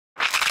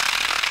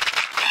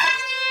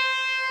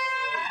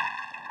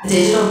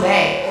Digital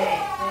Bay.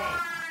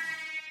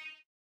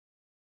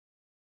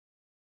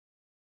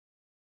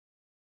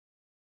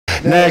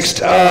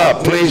 Next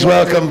up, please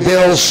welcome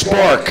Bill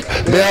Sporck.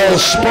 Bill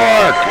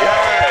Sporck.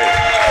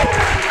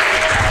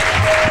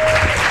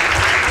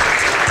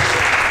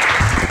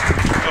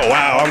 Oh,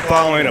 wow, I'm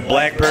following a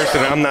black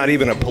person. I'm not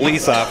even a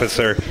police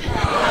officer.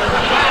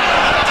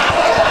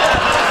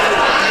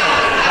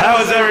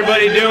 How is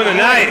everybody doing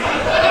tonight?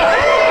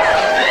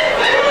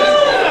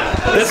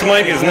 This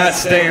mic is not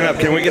staying up.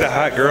 Can we get a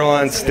hot girl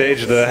on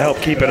stage to help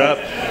keep it up,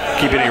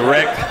 keep it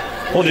erect?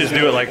 We'll just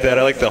do it like that.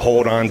 I like to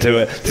hold on to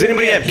it. Does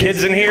anybody have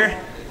kids in here?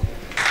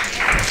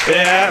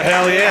 Yeah,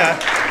 hell yeah.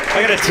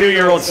 I got a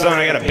 2-year-old son.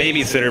 I got a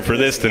babysitter for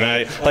this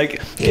tonight. Like,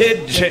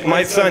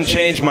 my son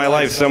changed my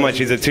life so much.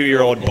 He's a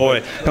 2-year-old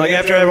boy. And like,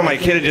 after having my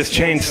kid, it just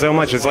changed so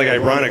much. It's like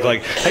ironic.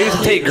 Like, I used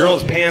to take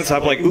girls' pants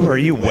off, like, ooh, are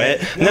you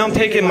wet? Now I'm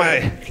taking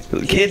my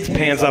kid's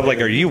pants off, like,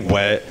 are you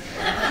wet?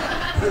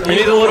 And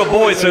he's a little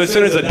boy, so as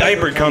soon as a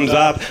diaper comes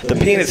off, the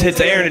penis hits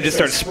air and it just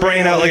starts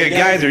spraying out like a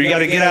geyser. You got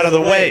to get out of the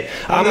way.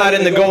 I'm not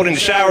in the golden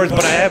showers,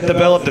 but I have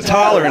developed a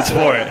tolerance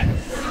for it.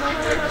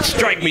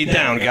 Strike me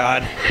down,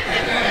 God.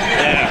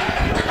 Yeah.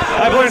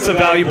 I've learned some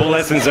valuable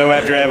lessons, though,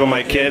 after having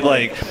my kid.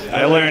 Like,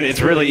 I learned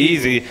it's really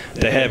easy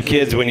to have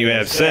kids when you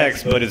have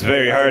sex, but it's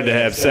very hard to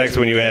have sex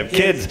when you have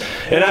kids.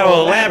 And I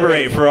will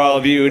elaborate for all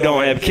of you who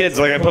don't have kids.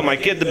 Like, I put my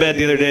kid to bed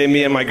the other day,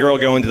 me and my girl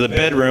go into the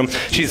bedroom.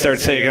 She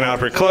starts taking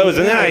off her clothes,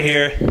 and then I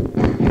hear,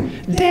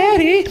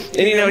 Daddy.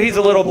 And, you know, he's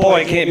a little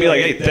boy. I can't be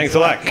like, hey, thanks a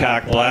lot,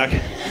 cock block.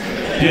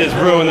 You just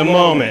ruined the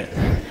moment.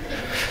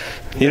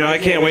 You know, I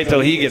can't wait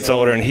till he gets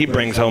older and he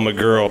brings home a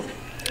girl.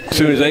 As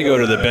soon as they go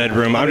to the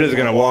bedroom, I'm just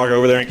going to walk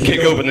over there and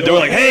kick open the door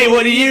like, hey,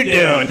 what are you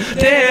doing?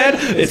 Dad,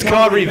 it's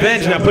called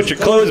revenge. Now put your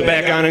clothes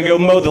back on and go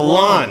mow the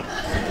lawn.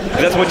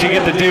 That's what you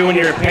get to do when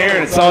you're a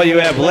parent. It's all you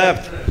have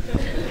left.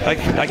 I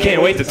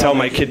can't wait to tell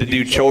my kid to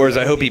do chores.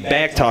 I hope he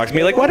back talks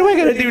me. Like, why do I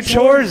got to do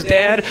chores,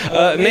 Dad?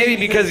 Maybe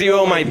because you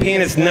owe my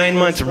penis 9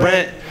 months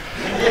rent.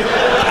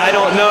 I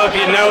don't know if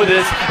you know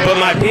this, but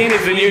my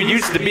penis and you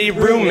used to be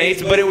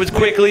roommates, but it was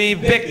quickly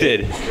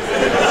evicted.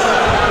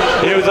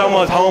 It was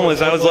almost homeless.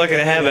 I was lucky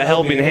to have a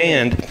helping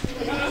hand.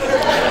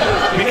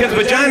 Because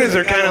vaginas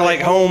are kind of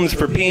like homes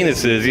for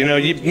penises. You know,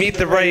 you meet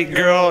the right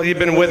girl, you've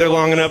been with her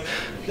long enough,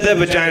 that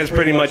vagina's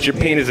pretty much your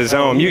penis's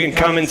home. You can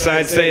come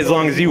inside, stay as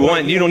long as you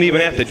want, you don't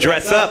even have to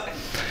dress up.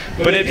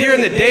 But if you're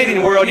in the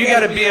dating world, you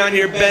gotta be on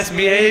your best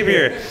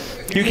behavior.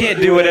 You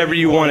can't do whatever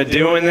you want to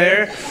do in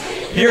there.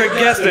 You're a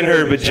guest in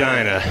her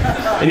vagina.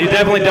 And you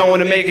definitely don't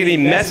want to make any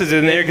messes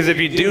in there, because if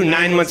you do,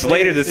 9 months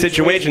later, the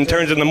situation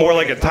turns into more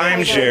like a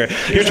timeshare.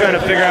 You're trying to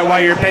figure out why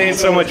you're paying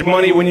so much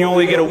money when you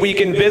only get a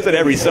weekend visit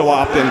every so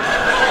often.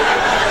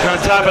 And on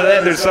top of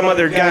that, there's some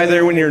other guy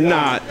there when you're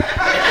not.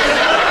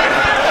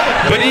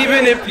 But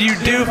even if you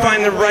do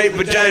find the right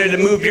vagina to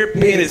move your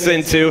penis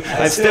into,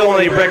 I still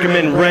only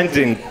recommend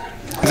renting.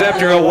 Because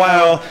after a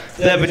while,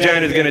 that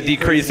vagina is going to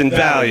decrease in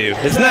value.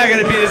 It's not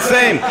going to be the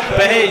same.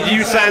 But hey,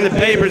 you signed the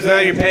papers, now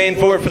you're paying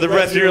for it for the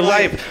rest of your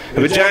life.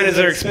 And vaginas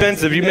are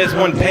expensive. You miss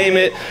one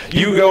payment,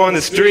 you go on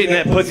the street and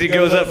that pussy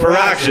goes up for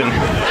auction.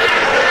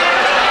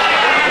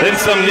 Then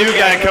some new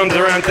guy comes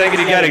around thinking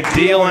he got a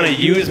deal on a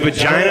used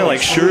vagina,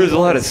 like, sure, there's a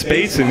lot of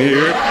space in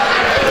here.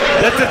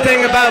 That's the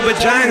thing about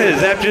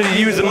vaginas. After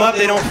you use them up,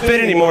 they don't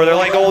fit anymore. They're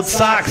like old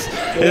socks.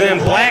 And then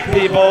black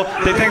people,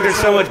 they think they're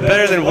so much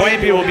better than white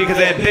people because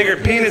they have bigger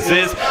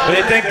penises, and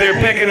they think they're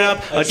picking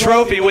up a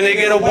trophy when they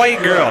get a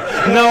white girl.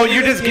 No,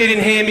 you're just getting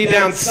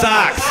hand-me-down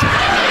socks.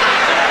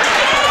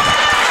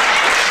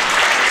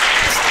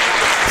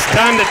 It's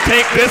time to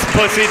take this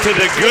pussy to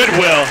the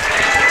Goodwill.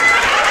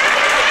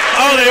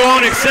 Oh, they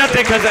won't accept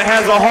it because it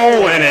has a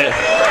hole in it.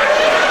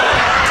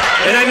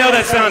 And I know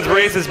that sounds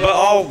racist, but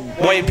all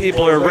white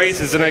people are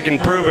racist, and I can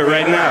prove it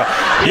right now.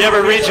 You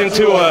ever reach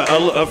into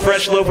a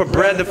fresh loaf of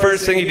bread, the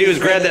first thing you do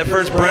is grab that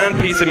first brown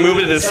piece and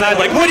move it to the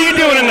side, like, what are you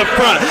doing in the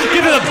front?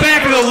 Get to the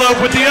back of the loaf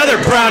with the other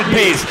brown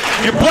piece.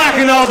 You're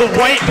blocking all the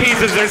white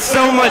pieces. They're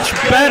so much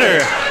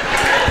better.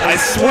 I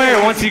swear,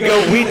 once you go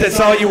wheat,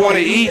 that's all you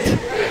want to eat.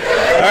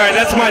 All right,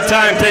 that's my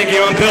time. Thank you.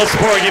 I'm Bill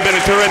Sporck. You've been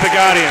a terrific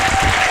audience.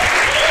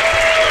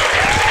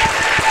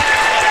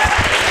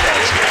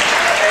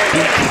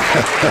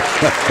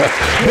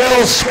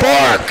 Bill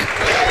Sporck.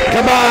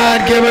 Come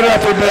on, give it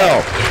up for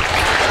Bill.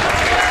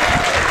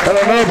 I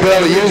don't know,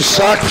 Bill. You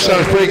sock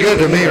sounds pretty good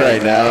to me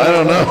right now. I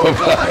don't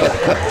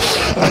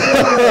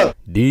know.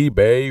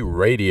 D-Bay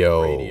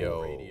Radio.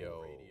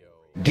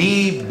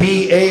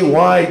 DBAY.FM.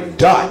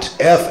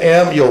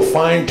 You'll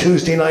find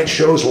Tuesday night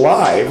shows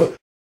live